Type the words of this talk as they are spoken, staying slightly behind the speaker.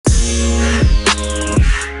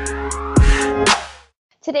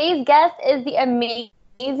Today's guest is the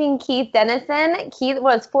amazing Keith Dennison. Keith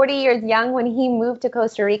was 40 years young when he moved to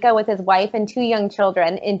Costa Rica with his wife and 2 young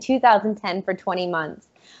children in 2010 for 20 months.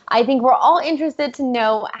 I think we're all interested to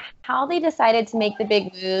know how they decided to make the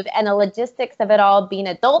big move and the logistics of it all, being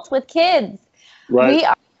adults with kids. Right.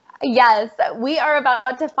 We are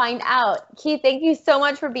about to find out. Keith, thank you so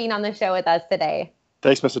much for being on the show with us today.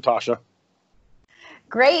 Thanks, Miss Natasha.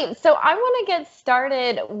 Great. So I want to get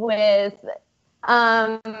started with,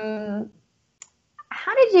 how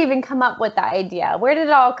did you even come up with the idea? Where did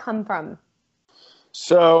it all come from?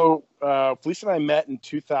 So Felicia and I met in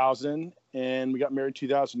 2000, and we got married in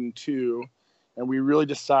 2002, and we really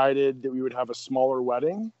decided that we would have a smaller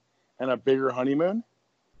wedding and a bigger honeymoon.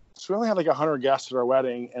 So we only had like 100 guests at our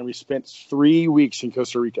wedding, and we spent 3 weeks in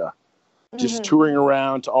Costa Rica, just touring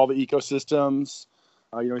around to all the ecosystems.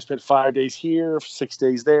 We spent 5 days here, 6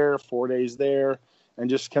 days there, 4 days there, and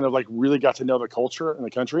just kind of like really got to know the culture and the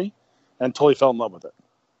country and totally fell in love with it.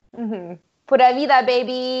 Mm-hmm. Pura vida,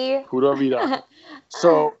 baby. Pura vida.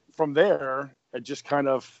 So from there, it just kind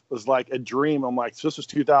of was like a dream. I'm like, so this was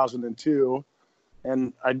 2002,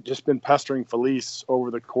 and I'd just been pestering Felice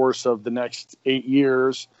over the course of the next 8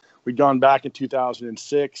 years. We'd gone back in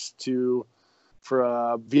 2006 for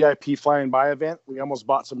a VIP flying by event. We almost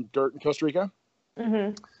bought some dirt in Costa Rica.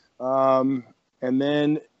 And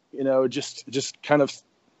then, just kind of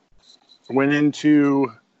went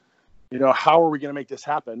into, how are we going to make this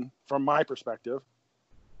happen from my perspective?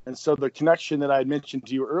 And so the connection that I had mentioned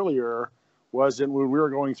to you earlier was that when we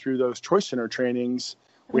were going through those Choice Center trainings,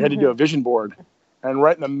 we had to do a vision board. And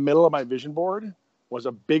right in the middle of my vision board was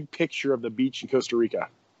a big picture of the beach in Costa Rica.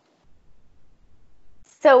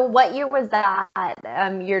 So what year was that?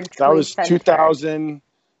 Your Choice That was Center? 2000.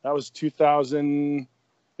 That was 2000,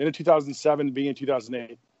 in 2007, beginning in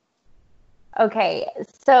 2008. Okay,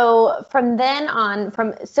 so from then on,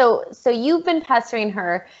 so you've been pestering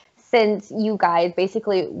her since you guys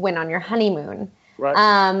basically went on your honeymoon,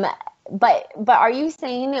 right? But are you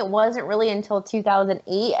saying it wasn't really until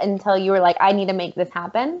 2008 until you were like, I need to make this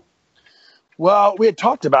happen? Well, we had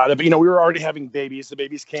talked about it, but we were already having babies. The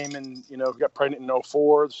babies came in, we got pregnant in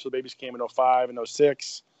 2004, so the babies came in 2005 and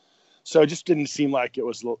 2006. So it just didn't seem like it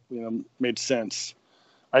was, made sense.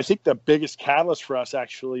 I think the biggest catalyst for us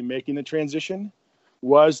actually making the transition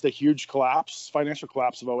was the huge financial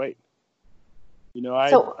collapse of 2008.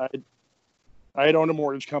 I had owned a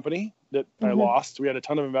mortgage company that I lost. We had a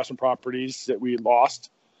ton of investment properties that we lost.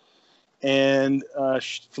 And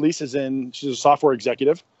Felice she's a software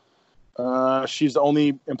executive. She's the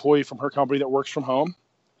only employee from her company that works from home.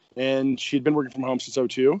 And she'd been working from home since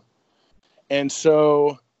 2002. And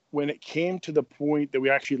so when it came to the point that we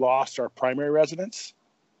actually lost our primary residence,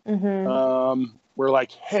 we're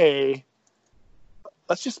like, hey,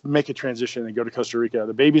 let's just make a transition and go to Costa Rica.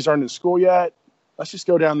 The babies aren't in school yet. Let's just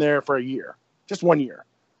go down there for a year, just 1 year.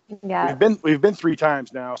 Yeah. We've been 3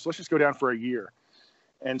 times now, so let's just go down for a year.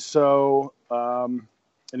 And so,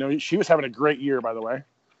 she was having a great year, by the way.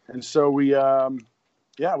 And so we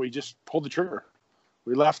just pulled the trigger.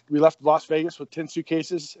 We left Las Vegas with 10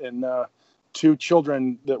 suitcases and 2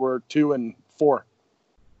 children that were 2 and 4.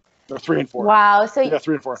 Or 3 and 4. Wow. So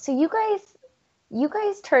 3 and 4. So you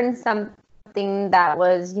guys turned something that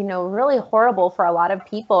was, really horrible for a lot of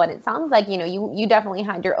people. And it sounds like, you definitely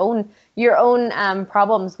had your own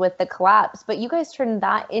problems with the collapse, but you guys turned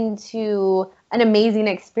that into an amazing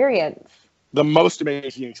experience. The most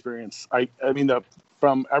amazing experience. I mean,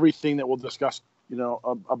 from everything that we'll discuss,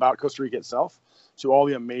 about Costa Rica itself, to all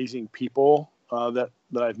the amazing people that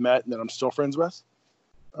I've met and that I'm still friends with.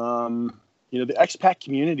 The expat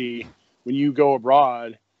community, when you go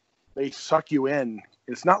abroad, they suck you in.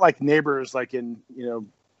 It's not like neighbors like in your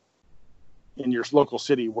local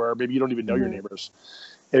city where maybe you don't even know your neighbors.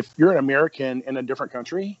 If you're an American in a different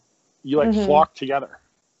country, you flock together.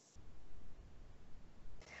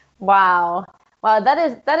 Wow. That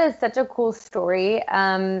is such a cool story.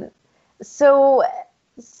 So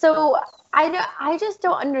I just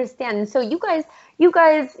don't understand. So you guys,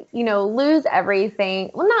 lose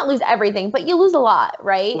everything. Well, not lose everything, but you lose a lot,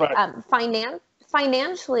 right?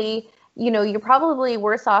 Financially, you're probably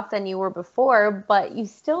worse off than you were before, but you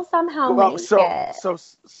still somehow make it.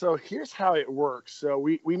 So here's how it works. So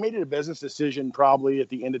we made it a business decision probably at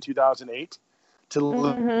the end of 2008 to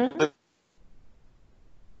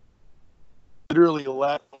literally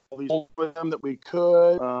let all these with them that we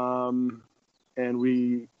could, and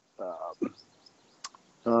we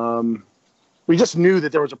just knew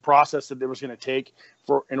that there was a process that there was going to take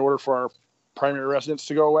in order for our primary residence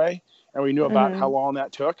to go away, and we knew about how long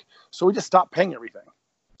that took. So we just stopped paying everything.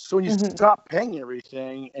 So when you stop paying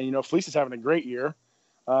everything, and Felice is having a great year,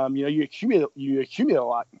 you accumulate a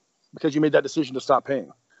lot because you made that decision to stop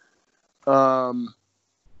paying. This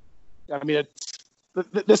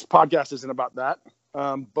podcast isn't about that,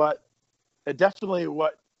 but it definitely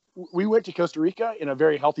we went to Costa Rica in a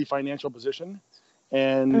very healthy financial position.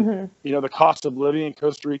 And, the cost of living in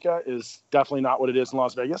Costa Rica is definitely not what it is in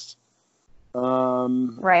Las Vegas.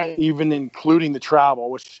 Right. Even including the travel,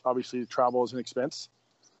 which obviously the travel is an expense.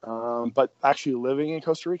 But actually living in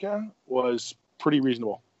Costa Rica was pretty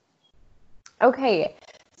reasonable. Okay.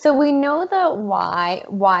 So we know the why.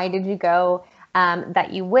 Why did you go,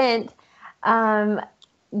 that you went?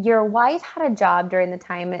 Your wife had a job during the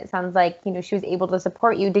time. It sounds like, she was able to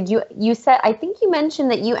support you. I think you mentioned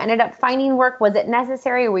that you ended up finding work. Was it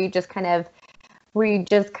necessary? Or were you just kind of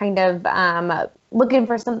looking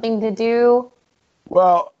for something to do?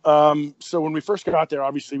 Well, so when we first got there,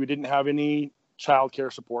 obviously we didn't have any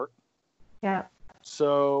childcare support. Yeah.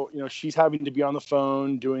 So, she's having to be on the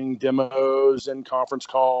phone doing demos and conference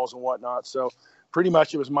calls and whatnot. So pretty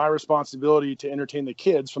much it was my responsibility to entertain the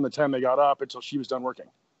kids from the time they got up until she was done working.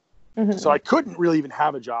 So I couldn't really even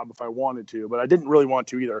have a job if I wanted to, but I didn't really want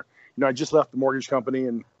to either. I just left the mortgage company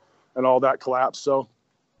and all that collapsed. So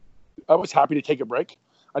I was happy to take a break.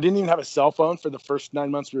 I didn't even have a cell phone for the first 9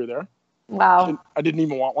 months we were there. Wow. I didn't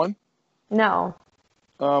even want one. No.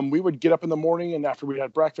 We would get up in the morning, and after we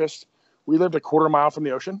had breakfast, we lived a quarter mile from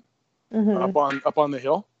the ocean, up on the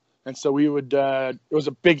hill. And so we would, it was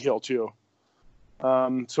a big hill too.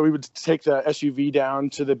 So we would take the SUV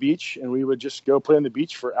down to the beach, and we would just go play on the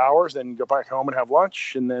beach for hours, then go back home and have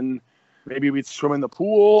lunch. And then maybe we'd swim in the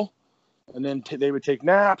pool, and then they would take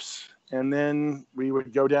naps, and then we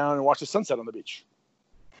would go down and watch the sunset on the beach.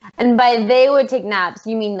 And by they would take naps,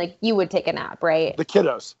 you mean like you would take a nap, right? The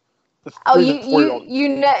kiddos.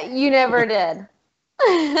 You never did.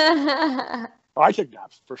 I took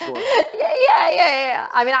naps for sure. Yeah.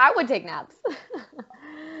 I mean, I would take naps.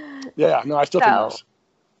 Yeah, no, I still take naps.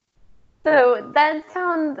 So that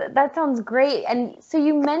sounds great. And so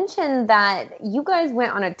you mentioned that you guys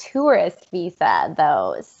went on a tourist visa,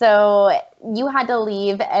 though. So you had to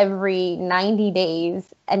leave every 90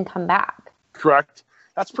 days and come back. Correct.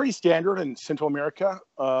 That's pretty standard in Central America,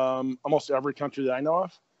 almost every country that I know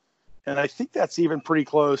of. And I think that's even pretty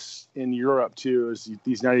close in Europe, too, is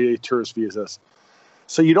these 90-day tourist visas.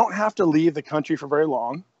 So you don't have to leave the country for very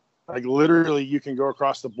long. Like literally, you can go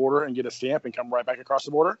across the border and get a stamp and come right back across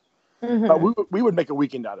the border. But we would make a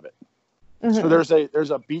weekend out of it. So there's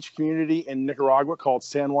a beach community in Nicaragua called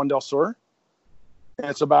San Juan del Sur. And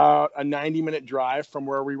it's about a 90-minute drive from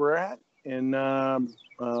where we were at in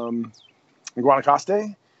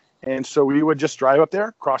Guanacaste. And so we would just drive up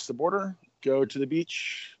there, cross the border, go to the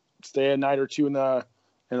beach, stay a night or two in an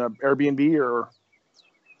Airbnb or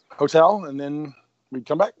hotel, and then we'd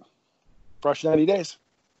come back. Fresh 90 days.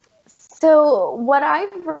 So what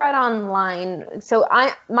I've read online,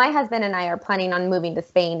 my husband and I are planning on moving to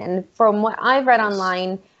Spain, and from what I've read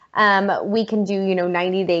online, we can do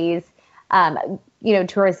 90 days,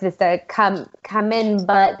 tourist visa come in,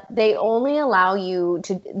 but they only allow you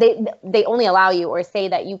or say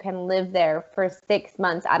that you can live there for 6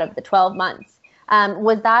 months out of the 12 months.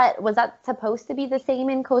 Was that supposed to be the same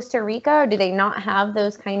in Costa Rica, or do they not have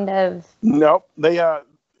those kind of? No, they.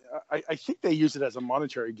 I think they use it as a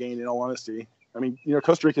monetary gain. In all honesty, I mean,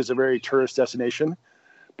 Costa Rica is a very tourist destination,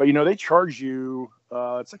 but they charge you.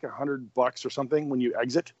 It's like $100 or something when you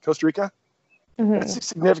exit Costa Rica. It's a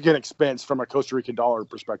significant expense from a Costa Rican dollar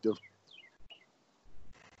perspective.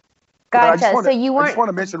 Gotcha. I just want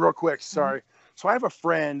to mention real quick. Sorry. So I have a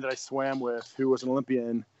friend that I swam with who was an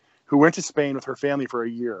Olympian who went to Spain with her family for a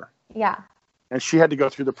year. Yeah. And she had to go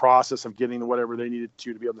through the process of getting whatever they needed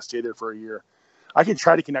to be able to stay there for a year. I can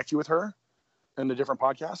try to connect you with her in a different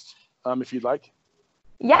podcast, if you'd like.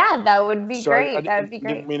 Yeah, that would be great. That would be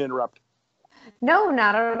great. Didn't mean to interrupt. No,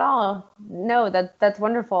 not at all. No, that's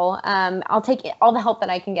wonderful. I'll take all the help that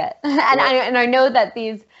I can get, and I know that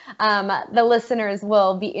these the listeners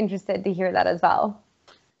will be interested to hear that as well.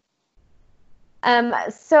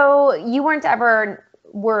 So you weren't ever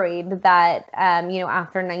worried that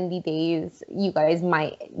after 90 days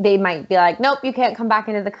they might be like, nope, you can't come back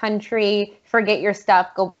into the country, forget your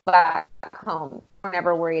stuff, go back home. We're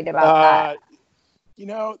never worried about that.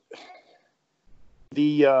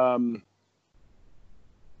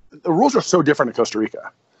 The rules are so different in Costa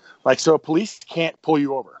Rica. So police can't pull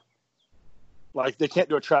you over. They can't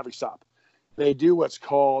do a traffic stop. They do what's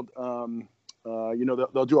called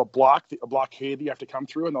they'll do a blockade that you have to come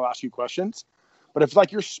through, and they'll ask you questions. But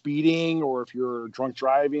if you're speeding or if you're drunk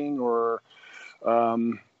driving or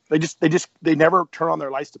they never turn on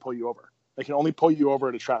their lights to pull you over. They can only pull you over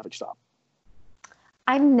at a traffic stop.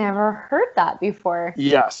 I've never heard that before.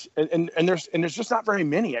 Yes, and there's just not very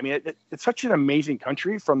many. I mean, it's such an amazing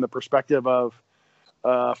country from the perspective of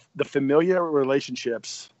the familiar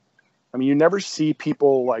relationships. I mean, you never see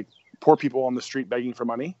people like poor people on the street begging for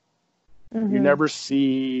money. Mm-hmm. You never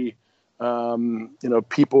see,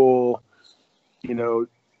 people,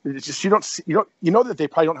 it's just, you know that they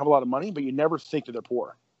probably don't have a lot of money, but you never think that they're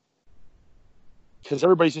poor because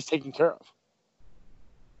everybody's just taken care of.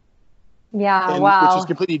 Yeah, and wow. Which is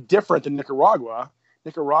completely different than Nicaragua.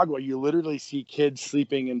 Nicaragua, you literally see kids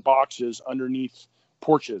sleeping in boxes underneath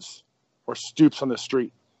porches or stoops on the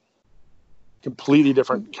street. Completely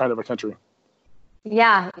different kind of a country.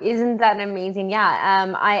 Yeah, isn't that amazing?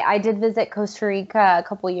 Yeah, I did visit Costa Rica a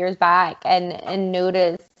couple years back and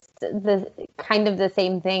noticed the kind of the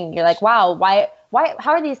same thing. You're like, wow, why,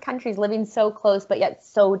 how are these countries living so close but yet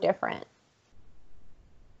so different?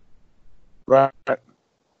 Right.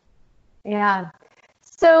 Yeah.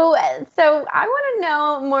 So I want to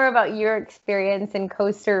know more about your experience in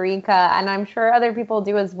Costa Rica, and I'm sure other people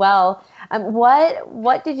do as well.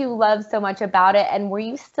 What did you love so much about it, and were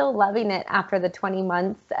you still loving it after the 20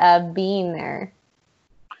 months of being there?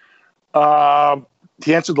 To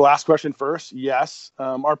answer the last question first, yes.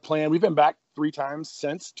 Our plan, we've been back 3 times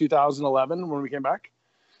since 2011 when we came back.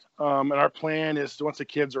 And our plan is to, once the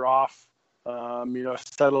kids are off,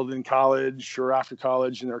 settled in college or after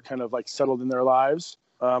college, and they're kind of like settled in their lives.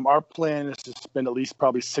 Our plan is to spend at least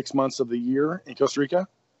probably 6 months of the year in Costa Rica.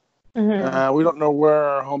 Mm-hmm. We don't know where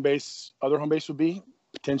our other home base would be.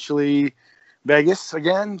 Potentially Vegas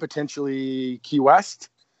again, potentially Key West,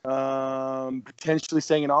 potentially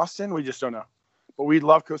staying in Austin. We just don't know. But we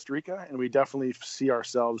love Costa Rica, and we definitely see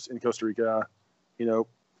ourselves in Costa Rica, in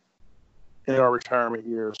our retirement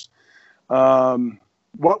years.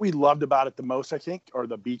 What we loved about it the most, I think, are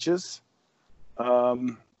the beaches.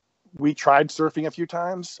 We tried surfing a few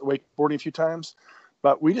times, wakeboarding a few times,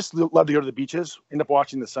 but we just love to go to the beaches, end up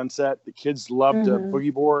watching the sunset. The kids love to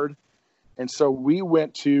boogie board. And so we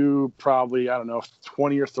went to probably,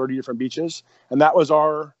 20 or 30 different beaches. And that was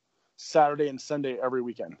our Saturday and Sunday every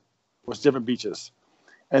weekend, was different beaches.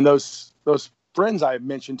 And those friends I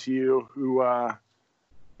mentioned to you who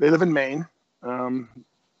they live in Maine,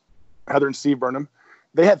 Heather and Steve Burnham,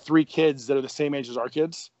 they had 3 kids that are the same age as our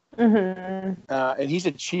kids. Mm-hmm. And he's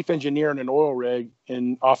a chief engineer in an oil rig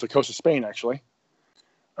off the coast of Spain, actually.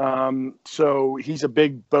 So he's a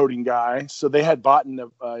big boating guy. So they had bought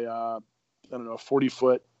a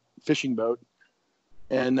 40-foot fishing boat,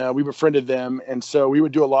 and we befriended them. And so we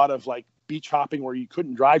would do a lot of like beach hopping where you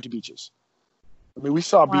couldn't drive to beaches. I mean, we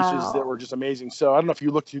saw beaches that were just amazing. So I don't know if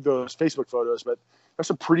you looked through those Facebook photos, but there's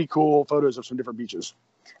some pretty cool photos of some different beaches.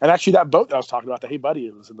 And actually that boat that I was talking about, the Hey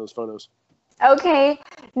Buddy, was in those photos. Okay.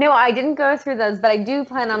 No, I didn't go through those, but I do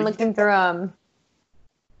plan on looking through them.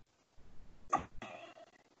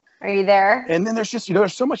 Are you there? And then there's just,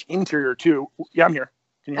 there's so much interior too. Yeah, I'm here.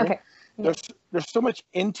 Can you hear me? Yeah. There's so much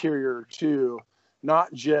interior too,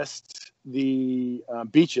 not just the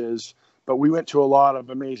beaches, but we went to a lot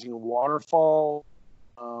of amazing waterfalls,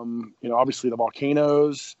 obviously the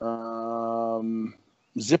volcanoes,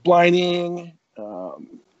 zip lining,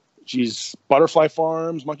 butterfly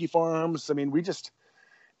farms, monkey farms. I mean,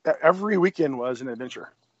 every weekend was an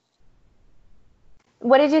adventure.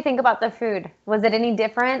 What did you think about the food? Was it any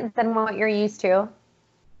different than what you're used to?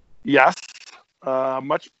 Yes,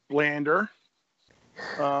 much blander.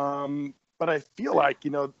 But I feel like,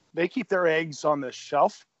 they keep their eggs on the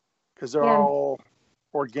shelf because they're all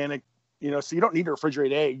organic, so you don't need to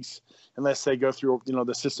refrigerate eggs unless they go through,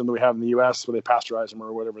 the system that we have in the U.S. where they pasteurize them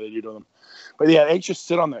or whatever they do to them. But yeah, eggs just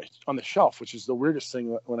sit on the shelf, which is the weirdest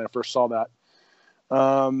thing when I first saw that.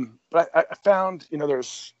 But I found,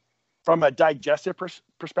 there's, from a digestive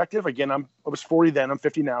perspective, again, I was 40 then, I'm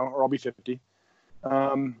 50 now, or I'll be 50.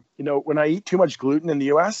 When I eat too much gluten in the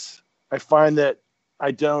U.S., I find that I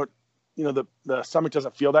don't, the stomach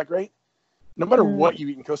doesn't feel that great. No matter what you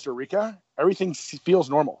eat in Costa Rica, everything feels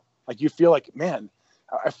normal. Like you feel like, man,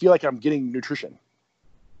 I feel like I'm getting nutrition.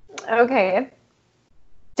 Okay.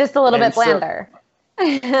 Just a little bit blander. A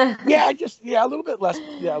little bit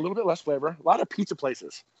less flavor. A lot of pizza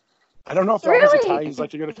places. I don't know if all these Italians like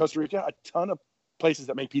to go to Costa Rica. A ton of places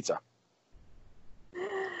that make pizza.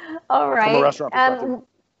 All right. From a restaurant perspective.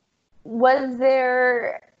 Was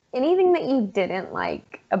there anything that you didn't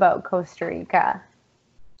like about Costa Rica?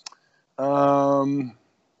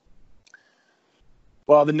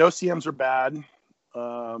 Well, the no-see-ums are bad.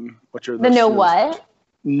 Which are the no what?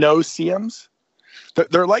 No-see-ums.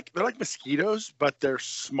 They're like mosquitoes, but they're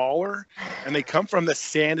smaller, and they come from the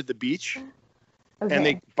sand at the beach, and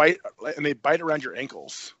they bite around your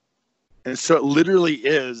ankles. And so it literally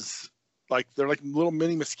is like, they're like little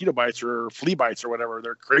mini mosquito bites or flea bites or whatever.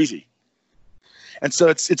 They're crazy. And so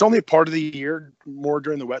it's only a part of the year, more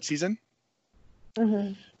during the wet season.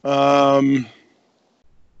 Mm-hmm.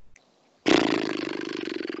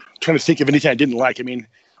 Trying to think of anything I didn't like. I mean,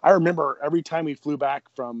 I remember every time we flew back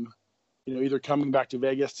from, either coming back to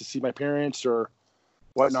Vegas to see my parents or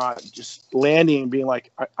whatnot, just landing and being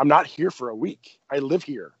like, I'm not here for a week. I live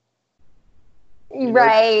here.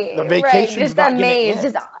 Right. The vacation's Just not amazed.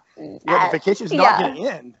 going to end. The vacation's not going to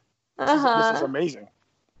end. Uh-huh. This is amazing.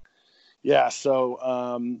 Yeah. So,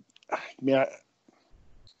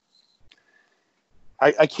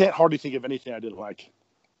 I can't hardly think of anything I didn't like.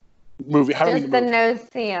 Just the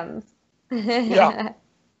no-seums. Yeah.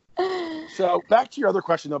 So back to your other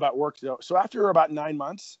question though, about work though. So after about 9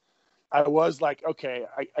 months, I was like, okay,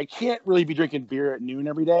 I can't really be drinking beer at noon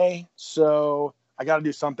every day. So I got to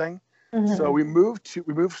do something. Mm-hmm. So we moved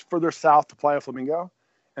further south to Playa Flamingo,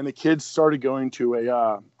 and the kids started going to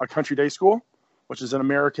a country day school, which is an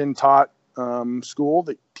American taught school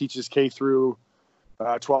that teaches K through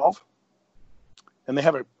 12. And they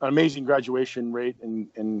have an amazing graduation rate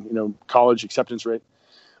and college acceptance rate.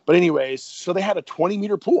 But anyways, so they had a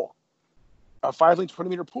 20-meter pool, a 5-lane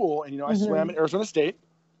 20-meter pool. And, I swam at Arizona State.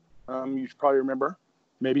 You probably remember,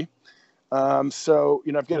 maybe. So,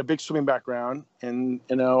 I've got a big swimming background, and,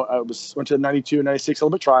 I went to the 92 and 96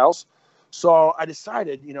 Olympic trials. So I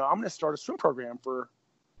decided, I'm going to start a swim program for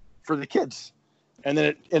the kids. And then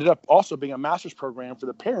it ended up also being a master's program for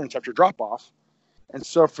the parents after drop-off. And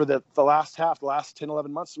so for the last 10,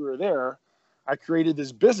 11 months we were there, I created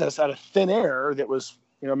this business out of thin air that was,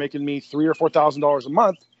 making me $3,000 or $4,000 a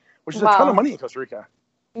month, which is a ton of money in Costa Rica.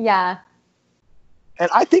 Yeah.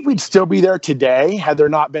 And I think we'd still be there today had there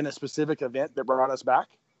not been a specific event that brought us back.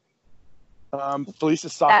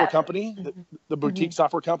 Felice's software company, the boutique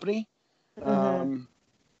software company,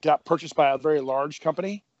 got purchased by a very large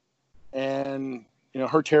company. And,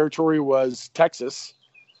 her territory was Texas.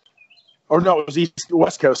 Or no, it was the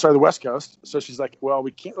West Coast. So she's like, well,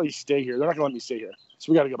 we can't really stay here. They're not going to let me stay here.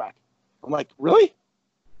 So we got to go back. I'm like, really?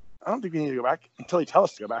 I don't think we need to go back until they tell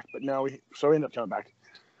us to go back. But no, so we ended up coming back.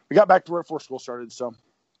 We got back to where school started. So.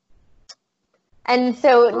 And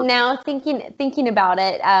so now thinking about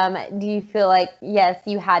it, do you feel like, yes,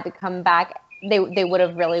 you had to come back? They would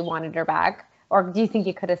have really wanted her back? Or do you think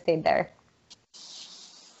you could have stayed there?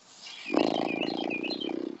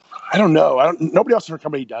 I don't know. Nobody else in her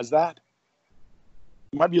company does that.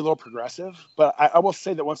 Might be a little progressive, but I will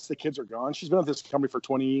say that once the kids are gone, she's been with this company for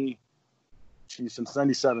since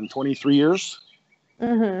 97, 23 years.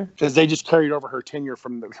 Because they just carried over her tenure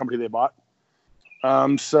from the company they bought.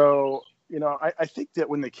 So, I think that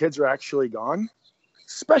when the kids are actually gone,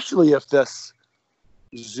 especially if this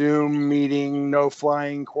Zoom meeting, no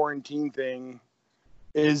flying quarantine thing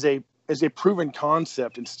is a proven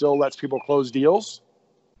concept and still lets people close deals,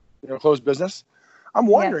 close business. I'm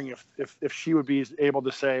wondering if she would be able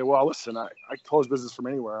to say, well, listen, I close business from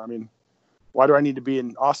anywhere. I mean, why do I need to be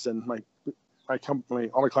in Austin? My company,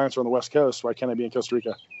 all my clients are on the West Coast. Why can't I be in Costa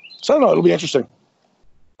Rica? So I don't know. It'll be interesting.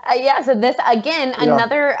 So this, again,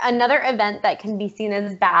 another event that can be seen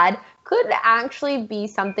as bad could actually be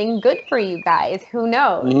something good for you guys. Who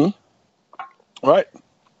knows? Mm-hmm. Right.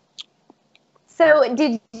 So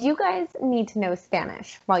did you guys need to know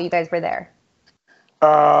Spanish while you guys were there?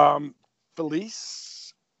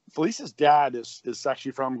 Felice's dad is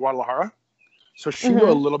actually from Guadalajara, so she knew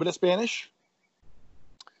a little bit of Spanish.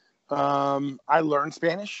 I learned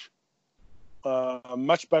Spanish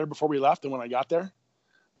much better before we left than when I got there.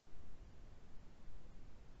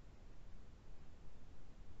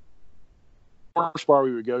 First bar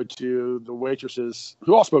we would go to, the waitresses,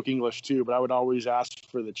 who all spoke English too, but I would always ask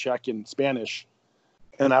for the check in Spanish,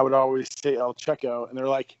 and I would always say El Checo, and they're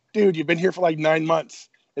like, dude, you've been here for like 9 months.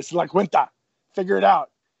 It's la cuenta. Figure it out.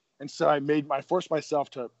 And so I forced myself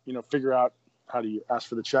to, figure out how to ask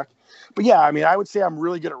for the check. But yeah, I mean, I would say I'm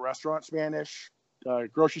really good at restaurant Spanish,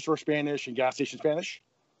 grocery store Spanish, and gas station Spanish.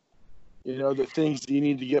 The things that you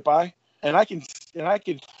need to get by. And I can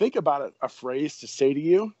think about a phrase to say to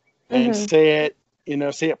you and say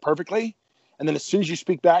it perfectly. And then as soon as you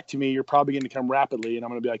speak back to me, you're probably going to come rapidly. And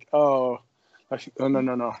I'm going to be like, oh,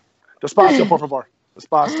 no. Despacio, por favor.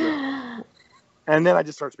 Despacio. And then I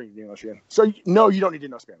just start speaking English again. So, no, you don't need to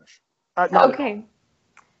know Spanish. Okay.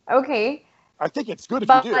 I think it's good if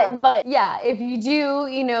you do. But yeah, if you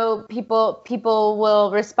do, people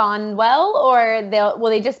will respond well, or will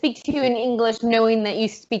they just speak to you in English knowing that you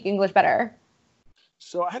speak English better?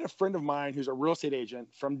 So I had a friend of mine who's a real estate agent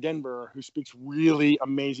from Denver who speaks really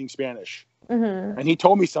amazing Spanish. And he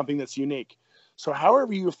told me something that's unique. So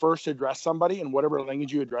however you first address somebody in whatever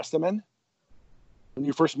language you address them in, when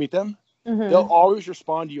you first meet them, they'll always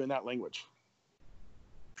respond to you in that language.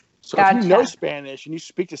 So if you know Spanish and you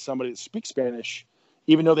speak to somebody that speaks Spanish,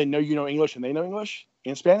 even though they know you know English and they know English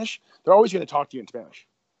in Spanish, they're always going to talk to you in Spanish.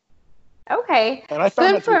 Okay. And I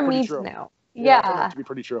found Good that to be for pretty me true. to know. Yeah. I found that to be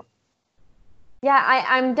pretty true. Yeah,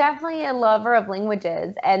 I'm definitely a lover of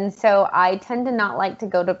languages. And so I tend to not like to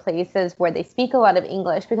go to places where they speak a lot of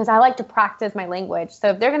English because I like to practice my language. So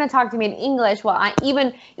if they're going to talk to me in English, well,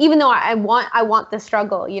 even though I want the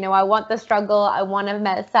struggle, I want the struggle. I want to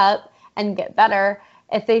mess up and get better.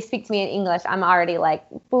 If they speak to me in English, I'm already like,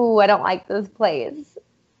 boo, I don't like this place.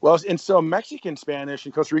 Well, and so Mexican Spanish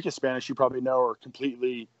and Costa Rican Spanish, you probably know, are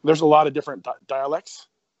completely, there's a lot of different dialects.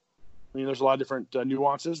 I mean, there's a lot of different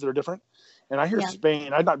nuances that are different. And I hear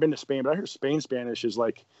Spain, I've not been to Spain, but I hear Spain Spanish is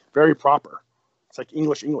like very proper. It's like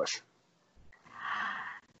English.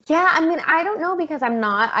 Yeah, I mean, I don't know because I'm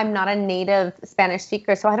not a native Spanish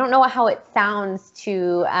speaker, so I don't know how it sounds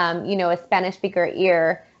to a Spanish speaker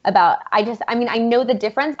ear about. I know the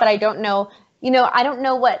difference, but I don't know, I don't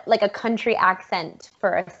know what like a country accent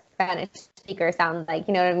for a Spanish speaker sounds like.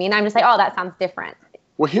 You know what I mean? I'm just like, oh, that sounds different.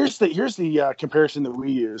 Well, here's the comparison that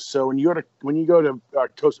we use. So when you go to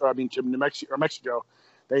to New Mexico or Mexico,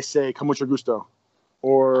 they say "con mucho gusto,"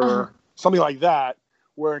 or something like that.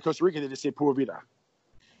 Where in Costa Rica they just say "pura vida."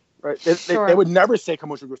 Right? They would never say "con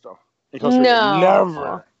mucho gusto" in Costa Rica. No.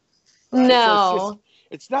 Never. Right? No. So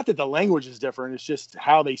it's not that the language is different. It's just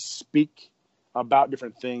how they speak about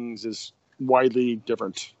different things is widely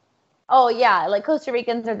different. Oh yeah, like Costa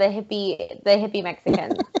Ricans are the hippie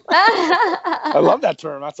Mexicans. I love that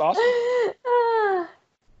term. That's awesome.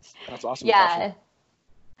 That's awesome. Yeah.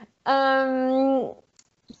 So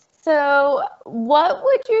what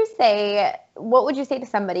would you say to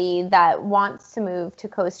somebody that wants to move to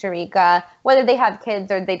Costa Rica, whether they have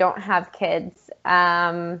kids or they don't have kids?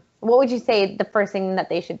 What would you say the first thing that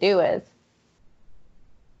they should do is?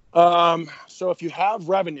 So if you have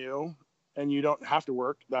revenue and you don't have to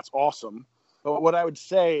work, that's awesome. But what I would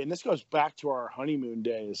say, and this goes back to our honeymoon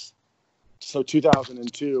days, so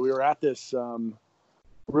 2002, we were at this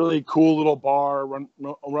really cool little bar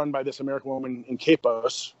run by this American woman in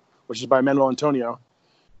Capos, which is by Manuel Antonio,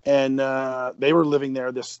 and they were living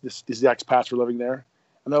there. These expats were living there,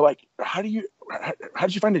 and they're like, "How did you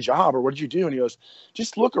find a job, or what did you do?" And he goes,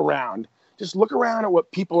 "Just look around. Just look around at what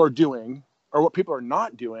people are doing or what people are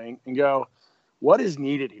not doing, and go, what is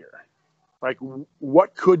needed here? Like,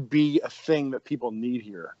 what could be a thing that people need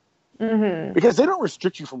here?" Mm-hmm. Because they don't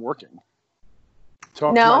restrict you from working. To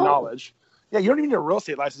my knowledge. Yeah, you don't even need a real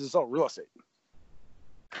estate license to sell real estate.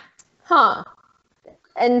 Huh.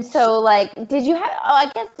 And so, like, did you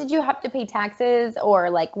have to pay taxes or,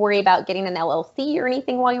 like, worry about getting an LLC or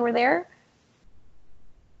anything while you were there?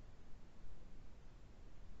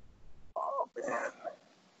 Oh, man.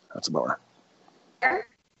 That's a bummer.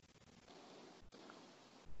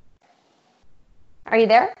 Are you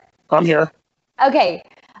there? I'm here. Okay.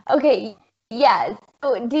 Yes.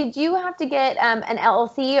 So did you have to get an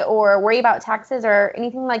LLC or worry about taxes or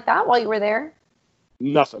anything like that while you were there?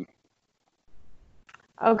 Nothing.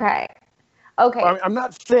 Okay. Well, I'm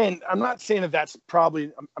not saying that that's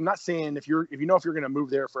probably. I'm not saying if you're going to move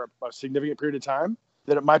there for a significant period of time,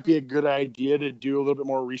 that it might be a good idea to do a little bit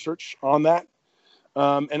more research on that.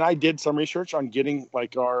 And I did some research on getting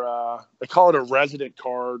like our they call it a resident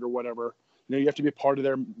card or whatever. You have to be a part of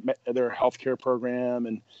their healthcare program,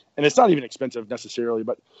 and it's not even expensive necessarily.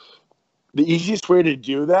 But the easiest way to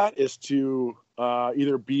do that is to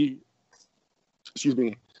either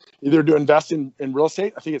to invest in real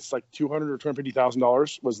estate. I think it's like $200,000 or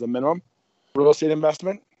 $250,000 was the minimum real estate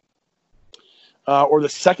investment. Or the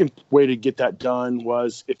second way to get that done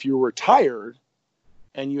was if you were retired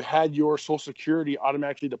and you had your Social Security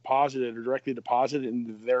automatically deposited or directly deposited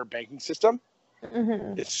into their banking system.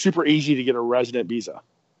 Mm-hmm. It's super easy to get a resident visa.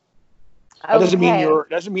 That doesn't mean you're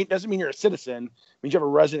a citizen. It means you have a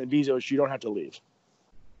resident visa, so you don't have to leave.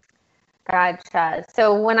 Gotcha.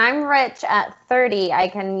 So when I'm rich at 30, I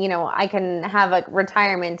can have a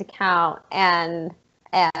retirement account and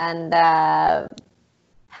have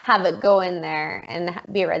it go in there and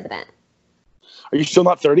be a resident. Are you still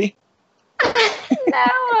not 30? No,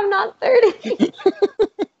 I'm not 30.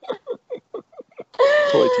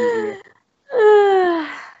 Totally teasing you.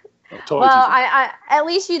 Well, I at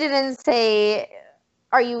least you didn't say,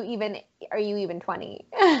 are you even 20?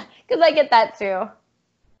 Because I get that too.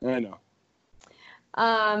 I know.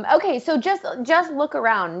 Okay, so just look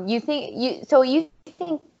around. You think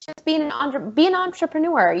just be an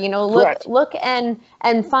entrepreneur, Correct. look and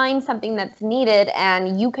find something that's needed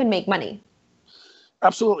and you can make money.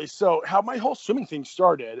 Absolutely. So how my whole swimming thing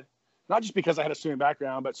started, not just because I had a swimming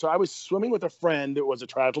background, but so I was swimming with a friend that was a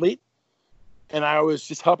triathlete, and I was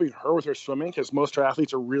just helping her with her swimming because most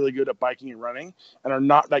triathletes are really good at biking and running and are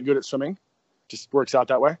not that good at swimming. Just works out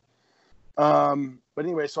that way. But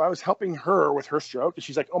anyway, so I was helping her with her stroke, and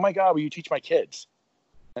she's like, "Oh my God, will you teach my kids?"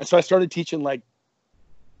 And so I started teaching, like,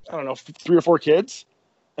 I don't know, 3 or 4 kids,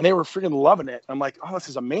 and they were freaking loving it. I'm like, "Oh, this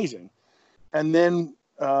is amazing." And then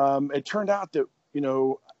it turned out that,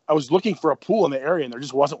 I was looking for a pool in the area and there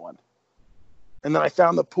just wasn't one. And then I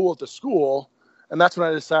found the pool at the school, and that's when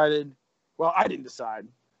I decided, well, I didn't decide.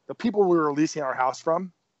 The people we were leasing our house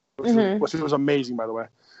from, which was amazing, by the way,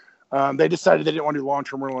 they decided they didn't want to do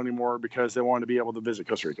long-term rental anymore because they wanted to be able to visit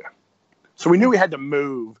Costa Rica. So we knew we had to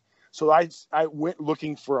move. So I went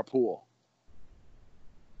looking for a pool.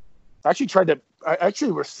 I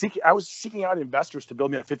was seeking out investors to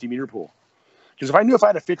build me a 50-meter pool. Because if I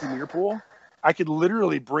had a 50-meter pool, I could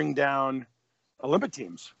literally bring down Olympic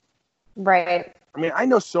teams. Right. I mean, I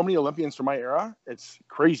know so many Olympians from my era. It's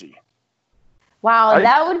crazy. Wow,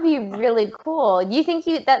 that would be really cool. Do you think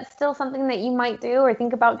that's still something that you might do or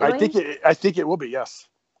think about doing? I think it will be, yes.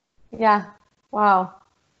 Yeah. Wow.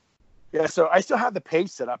 Yeah, so I still have the page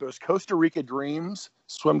set up. It was Costa Rica Dreams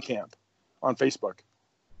Swim Camp on Facebook.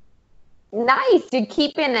 Nice. You're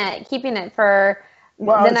keeping it for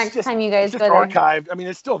the next time you guys go there. It's archived. I mean,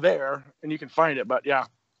 it's still there, and you can find it, but yeah.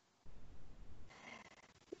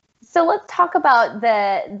 So let's talk about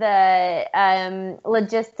the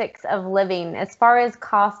logistics of living. As far as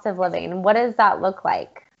cost of living, what does that look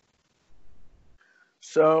like?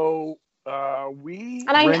 So we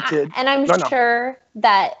rented, I'm sure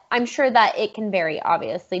that it can vary,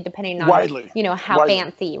 obviously, depending on widely, how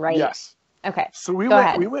fancy, right? Yes. Okay. So we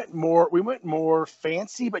went more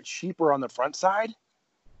fancy but cheaper on the front side.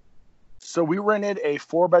 So we rented a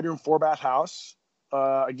 4-bedroom, 4-bath house,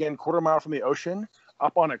 again, quarter mile from the ocean,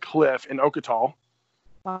 up on a cliff in Ocotal.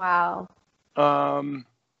 Wow.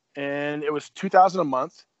 And it was $2,000 a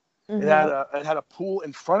month. Mm-hmm. It had a pool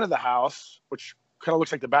in front of the house, which kind of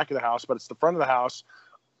looks like the back of the house, but it's the front of the house,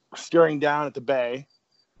 staring down at the bay,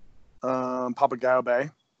 Papagayo Bay,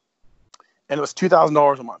 and it was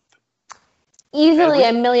 $2,000 a month. Easily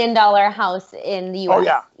 $1 million house in the U.S. Oh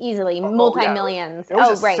yeah, easily multi-millions. It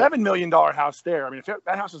was a $7 million house there. I mean, if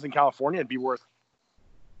that house was in California, it'd be worth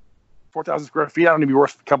 4,000 square feet. I don't know, it'd be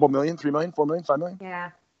worth a couple million, 3 million, 4 million, 5 million.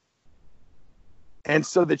 Yeah. And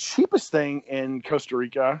so the cheapest thing in Costa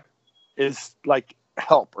Rica is like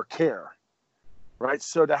help or care, right?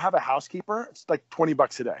 So to have a housekeeper, it's like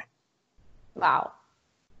 $20 a day. Wow.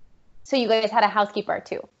 So you guys had a housekeeper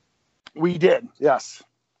too? We did, yes.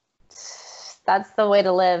 That's the way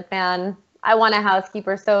to live, man. I want a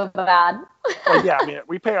housekeeper so bad. Well, yeah, I mean,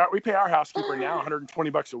 we pay our housekeeper now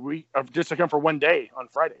 $120 a week just to come for one day on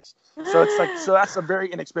Fridays. So it's like, that's a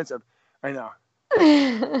very inexpensive. I know.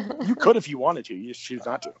 You could if you wanted to. You just choose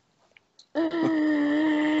not to.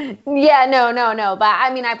 Yeah, no. But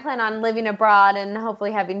I mean, I plan on living abroad and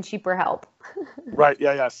hopefully having cheaper help. Right.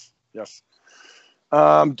 Yeah. Yes.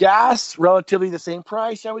 Gas, relatively the same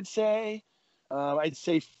price, I would say. I'd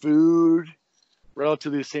say food,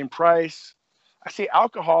 relatively the same price. I say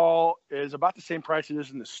alcohol is about the same price it is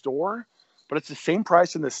in the store, but it's the same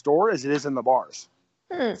price in the store as it is in the bars.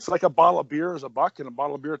 It's like a bottle of beer is $1 and a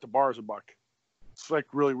bottle of beer at the bar is $1. It's like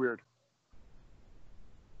really weird.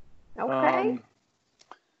 Okay.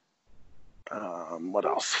 What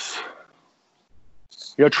else?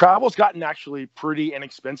 Travel's gotten actually pretty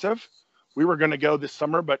inexpensive. We were going to go this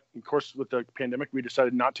summer, but of course with the pandemic, we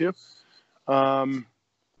decided not to.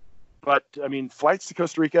 But I mean, flights to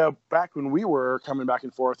Costa Rica back when we were coming back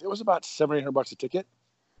and forth, it was about $700-800 a ticket.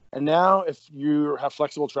 And now if you have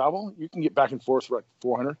flexible travel, you can get back and forth for like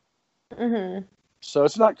 $400. Mm-hmm. So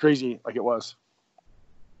it's not crazy like it was.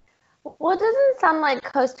 Well, it doesn't sound like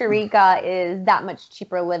Costa Rica is that much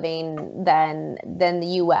cheaper living than the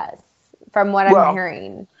U.S. from what I'm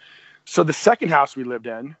hearing. So the second house we lived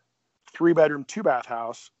in, 3-bedroom, 2-bath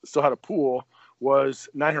house, still had a pool, was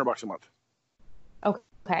 $900 a month.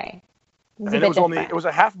 Okay. And it was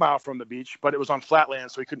a half mile from the beach, but it was on flat land,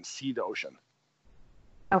 so we couldn't see the ocean.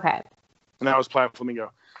 Okay. And that was Playa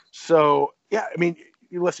Flamingo. So yeah, I mean,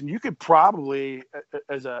 listen, you could probably,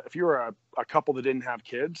 if you were a couple that didn't have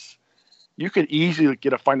kids, you could easily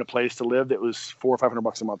find a place to live that was $400 or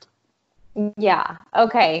 $500 a month. Yeah.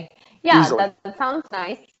 Okay. Yeah, that sounds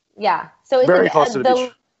nice. Yeah. So it's very close to the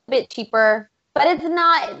beach. A bit cheaper, but it's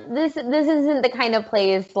not. This isn't the kind of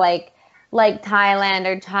place like Thailand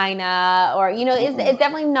or China or it's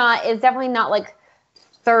definitely not. It's definitely not like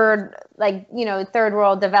third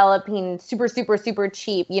world developing super, super, super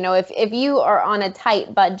cheap. If you are on a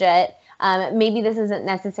tight budget, maybe this isn't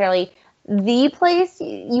necessarily the place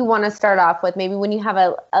you want to start off with. Maybe when you have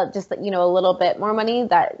a little bit more money,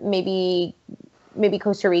 that maybe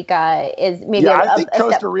Costa Rica is maybe I think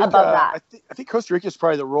Costa Rica, above that. I think Costa Rica is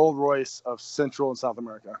probably the Rolls Royce of Central and South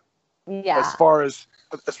America. Yeah. As far as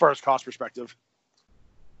cost perspective.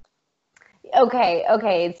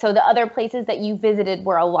 Okay. So the other places that you visited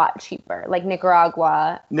were a lot cheaper, like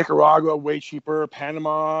Nicaragua. Nicaragua, way cheaper.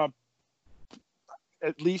 Panama,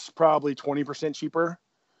 at least probably 20% cheaper.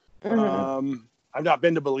 Mm-hmm. I've not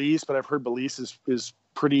been to Belize, but I've heard Belize is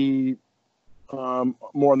pretty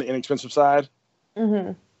more on the inexpensive side.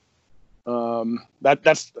 Mm-hmm.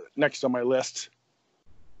 That's next on my list.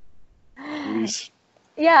 Belize.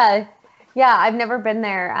 Yeah, I've never been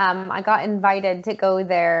there. I got invited to go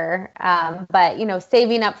there, but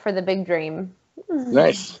saving up for the big dream.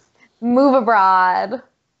 Nice. Move abroad.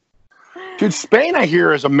 Dude, Spain, I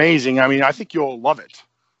hear, is amazing. I mean, I think you'll love it.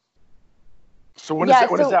 So when is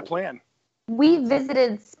that plan? We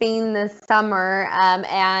visited Spain this summer,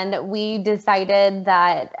 and we decided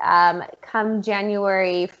that come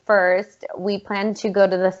January 1st, we plan to go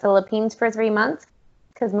to the Philippines for 3 months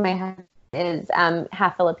because my husband is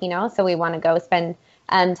half Filipino, so we want to go spend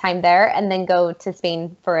time there and then go to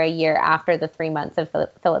Spain for a year after the 3 months of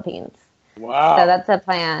Philippines. Wow. So that's a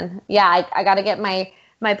plan. Yeah, I got to get my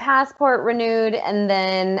passport renewed and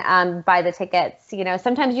then buy the tickets.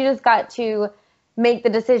 Sometimes you just got to make the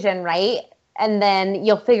decision, right? And then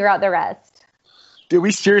you'll figure out the rest. Dude,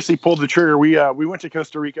 we seriously pulled the trigger. We went to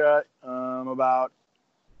Costa Rica about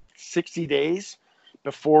 60 days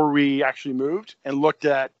before we actually moved and looked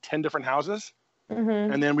at 10 different houses.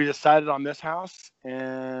 Mm-hmm. And then we decided on this house.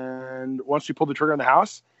 And once we pulled the trigger on the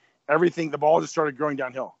house, the ball just started going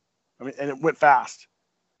downhill. I mean, and it went fast.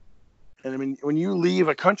 And I mean, when you leave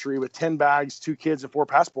a country with 10 bags, 2 kids, and 4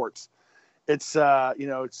 passports, it's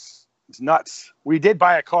nuts. We did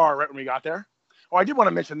buy a car right when we got there. Oh, I did want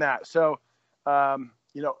to mention that. So,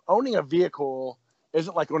 owning a vehicle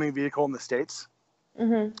isn't like owning a vehicle in the States.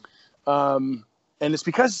 Mm-hmm. And it's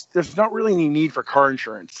because there's not really any need for car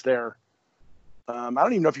insurance there. I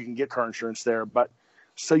don't even know if you can get car insurance there, but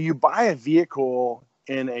so you buy a vehicle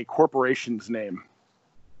in a corporation's name.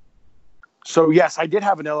 So yes, I did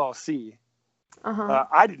have an LLC. Uh-huh.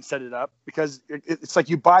 I didn't set it up because it's like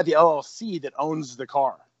you buy the LLC that owns the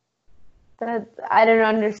car. I don't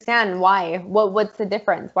understand why. What's the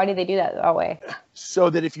difference? Why do they do that way? So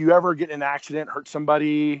that if you ever get in an accident, hurt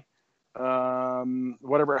somebody,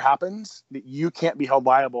 whatever happens, that you can't be held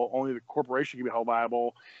liable. Only the corporation can be held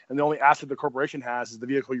liable, and the only asset the corporation has is the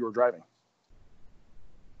vehicle you were driving.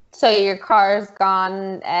 So your car's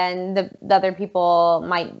gone, and the other people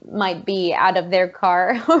might be out of their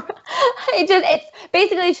car.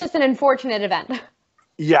 It's just an unfortunate event.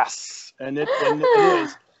 Yes, and it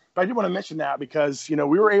is. But I did want to mention that because we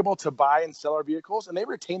were able to buy and sell our vehicles, and they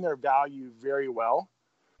retain their value very well.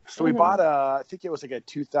 So we bought I think it was like a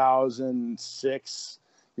 2006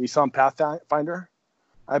 Nissan Pathfinder.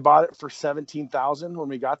 I bought it for $17,000 when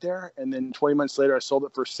we got there, and then 20 months later, I sold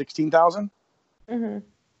it for $16,000. Mm-hmm.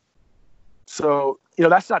 So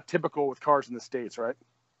that's not typical with cars in the States, right?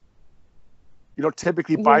 You don't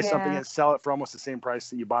typically buy something and sell it for almost the same price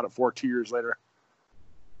that you bought it for 2 years later.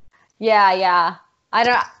 Yeah.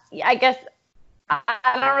 I guess I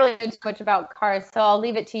don't really know too much about cars, so I'll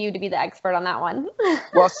leave it to you to be the expert on that one.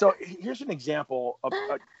 Well, so here's an example of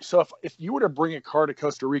so if you were to bring a car to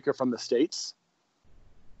Costa Rica from the States,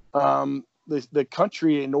 the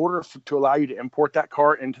country, in order to allow you to import that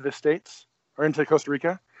car into the States or into Costa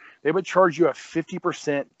Rica, they would charge you a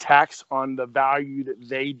 50% tax on the value that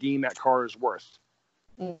they deem that car is worth.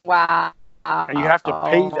 Wow. And you have to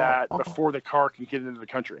pay that before the car can get into the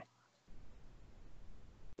country.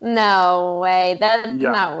 No way. That's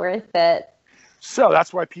not worth it. So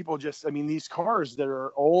that's why people these cars that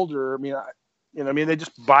are older, they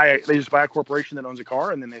just buy a corporation that owns a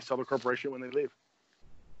car, and then they sell the corporation when they leave.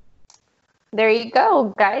 There you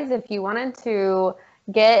go, guys. If you wanted to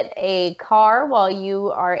get a car while you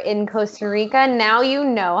are in Costa Rica, now you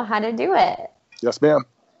know how to do it. Yes, ma'am.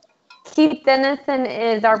 Keith Dennison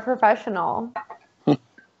is our professional.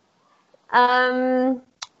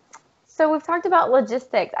 So we've talked about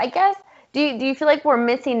logistics. I guess, do you feel like we're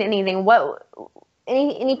missing anything?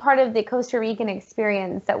 Any part of the Costa Rican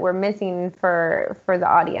experience that we're missing for the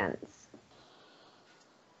audience?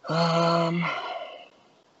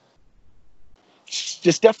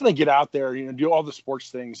 Just definitely get out there, do all the sports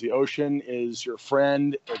things. The ocean is your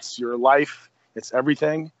friend. It's your life. It's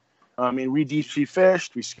everything. We deep sea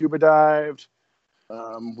fished, we scuba dived.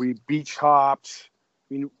 We beach hopped.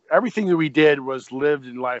 I mean, everything that we did was lived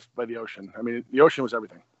in life by the ocean. I mean, the ocean was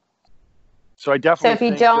everything. So I definitely. So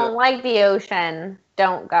if you don't like the ocean,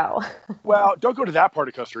 don't go. Well, don't go to that part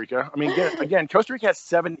of Costa Rica. I mean, again, Costa Rica has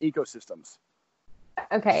 7 ecosystems.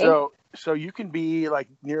 Okay. So you can be like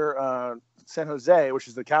near San Jose, which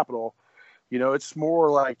is the capital. You know, it's more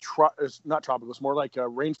like it's not tropical. It's more like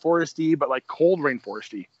rainforesty, but like cold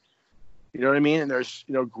rainforesty. You know what I mean? And there's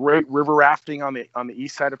great river rafting on the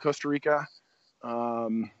east side of Costa Rica.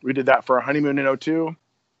 We did that for our honeymoon in 2002.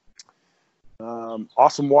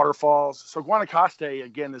 Awesome waterfalls. So Guanacaste,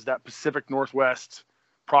 again, is that Pacific Northwest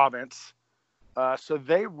province. So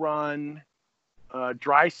they run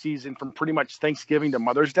dry season from pretty much Thanksgiving to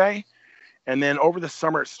Mother's Day. And then over the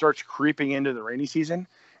summer, it starts creeping into the rainy season.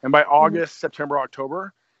 And by August, September,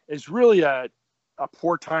 October is really a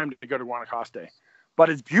poor time to go to Guanacaste. But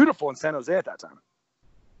it's beautiful in San Jose at that time.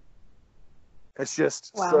 It's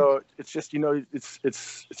just, so it's just,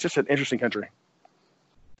 it's just an interesting country.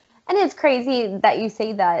 And it's crazy that you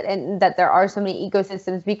say that and that there are so many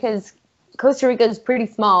ecosystems because Costa Rica is pretty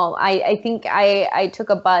small. I think I took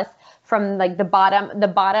a bus from like the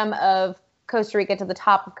bottom of Costa Rica to the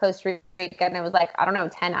top of Costa Rica, and it was like, I don't know,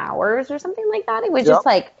 10 hours or something like that. It was just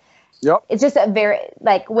like, it's just a very,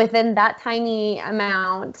 like within that tiny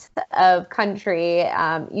amount of country,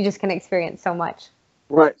 you just can experience so much.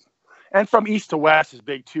 Right. And from east to west is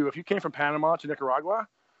big too. If you came from Panama to Nicaragua,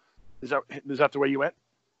 is that the way you went?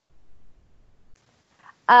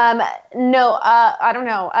 No, I don't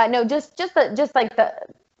know. No, just like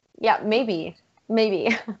maybe.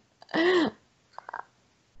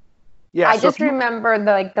 Yeah. I just remember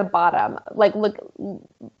the bottom, like look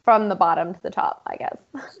from the bottom to the top, I guess.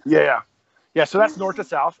 Yeah. So that's north to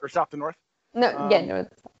south or south to north.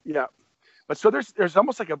 North. Yeah. But so there's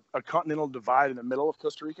almost like a continental divide in the middle of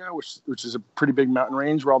Costa Rica, which is a pretty big mountain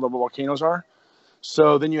range where all the volcanoes are.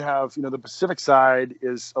 So then you have, the Pacific side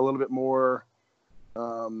is a little bit more,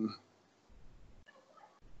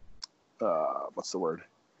 what's the word?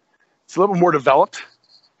 It's a little bit more developed.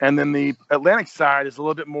 And then the Atlantic side is a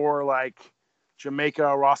little bit more like Jamaica,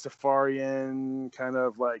 Rastafarian, kind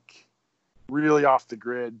of like really off the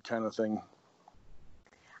grid kind of thing.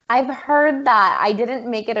 I've heard that. I didn't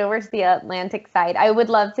make it over to the Atlantic side. I would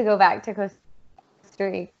love to go back to Costa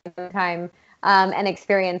Rica sometime and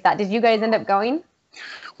experience that. Did you guys end up going?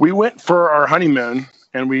 We went for our honeymoon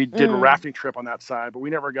and we did a rafting trip on that side, but we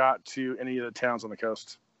never got to any of the towns on the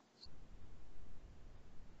coast.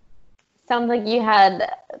 Sounds like you had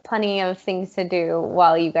plenty of things to do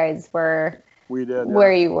while you guys were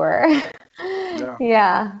where you were.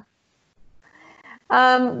 Yeah.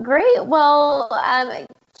 Great. Well,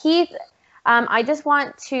 Keith, I just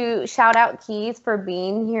want to shout out Keith for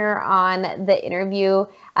being here on the interview.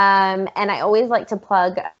 And I always like to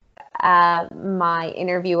plug my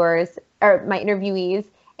interviewers or my interviewees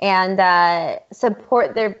and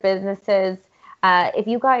support their businesses. If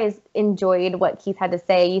you guys enjoyed what Keith had to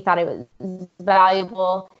say, you thought it was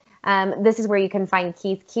valuable, this is where you can find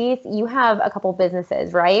Keith. Keith, you have a couple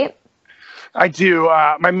businesses, right? I do.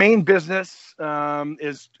 My main business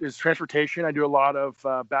is transportation. I do a lot of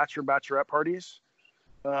bachelor and bachelorette parties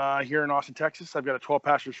here in Austin, Texas. I've got a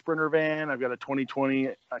 12-passenger Sprinter van. I've got a 2020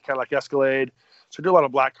 Cadillac Escalade. So I do a lot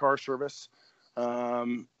of black car service.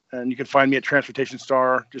 And you can find me at Transportation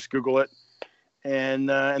Star. Just Google it. And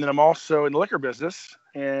then I'm also in the liquor business.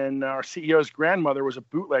 And our CEO's grandmother was a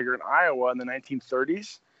bootlegger in Iowa in the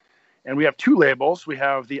 1930s. And we have 2 labels. We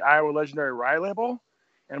have the Iowa Legendary Rye label.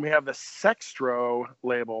 And we have the Sextro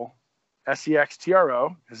label,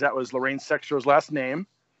 SEXTRO, because that was Lorraine Sextro's last name.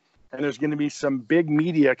 And there's going to be some big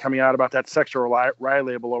media coming out about that Sextro Rye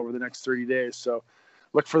label over the next 30 days. So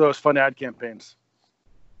look for those fun ad campaigns.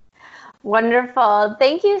 Wonderful.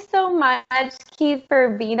 Thank you so much, Keith,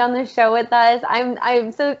 for being on the show with us.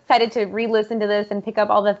 I'm so excited to re-listen to this and pick up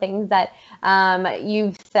all the things that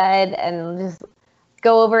you've said and just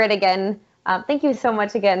go over it again. Thank you so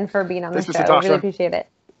much again for being on the show. I really appreciate it.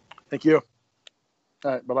 Thank you.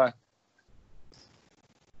 All right. Bye-bye.